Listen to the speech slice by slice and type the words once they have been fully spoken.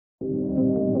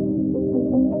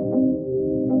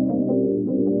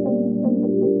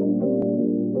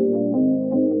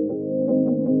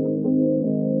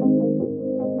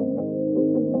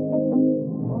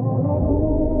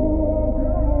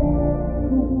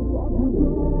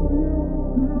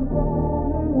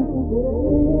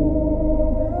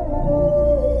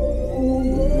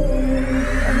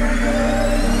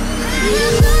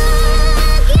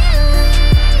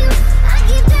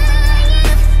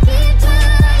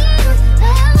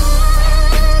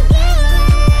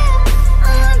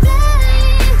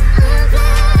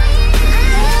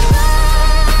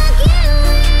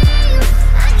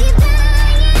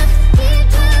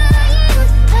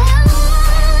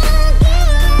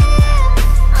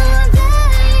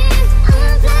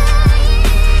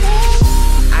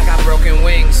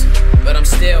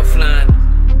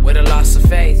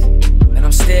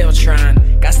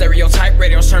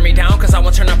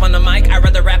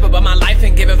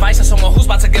advice on someone who's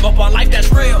about to give up on life,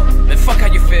 that's real. Man, fuck how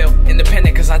you feel.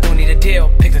 Independent cause I don't need a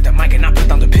deal. Picked up the mic and I put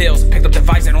down the pills. Picked up the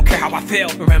vibes, I don't care how I feel.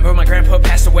 Remember my grandpa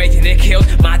passed away and it killed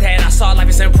my dad. I saw life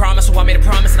isn't promise, so I made a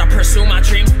promise and I pursue my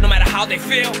dreams no matter how they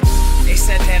feel. They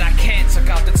said that I can't, took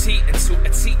out the T into a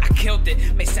T, I killed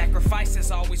it. Made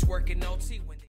sacrifices, always working OT.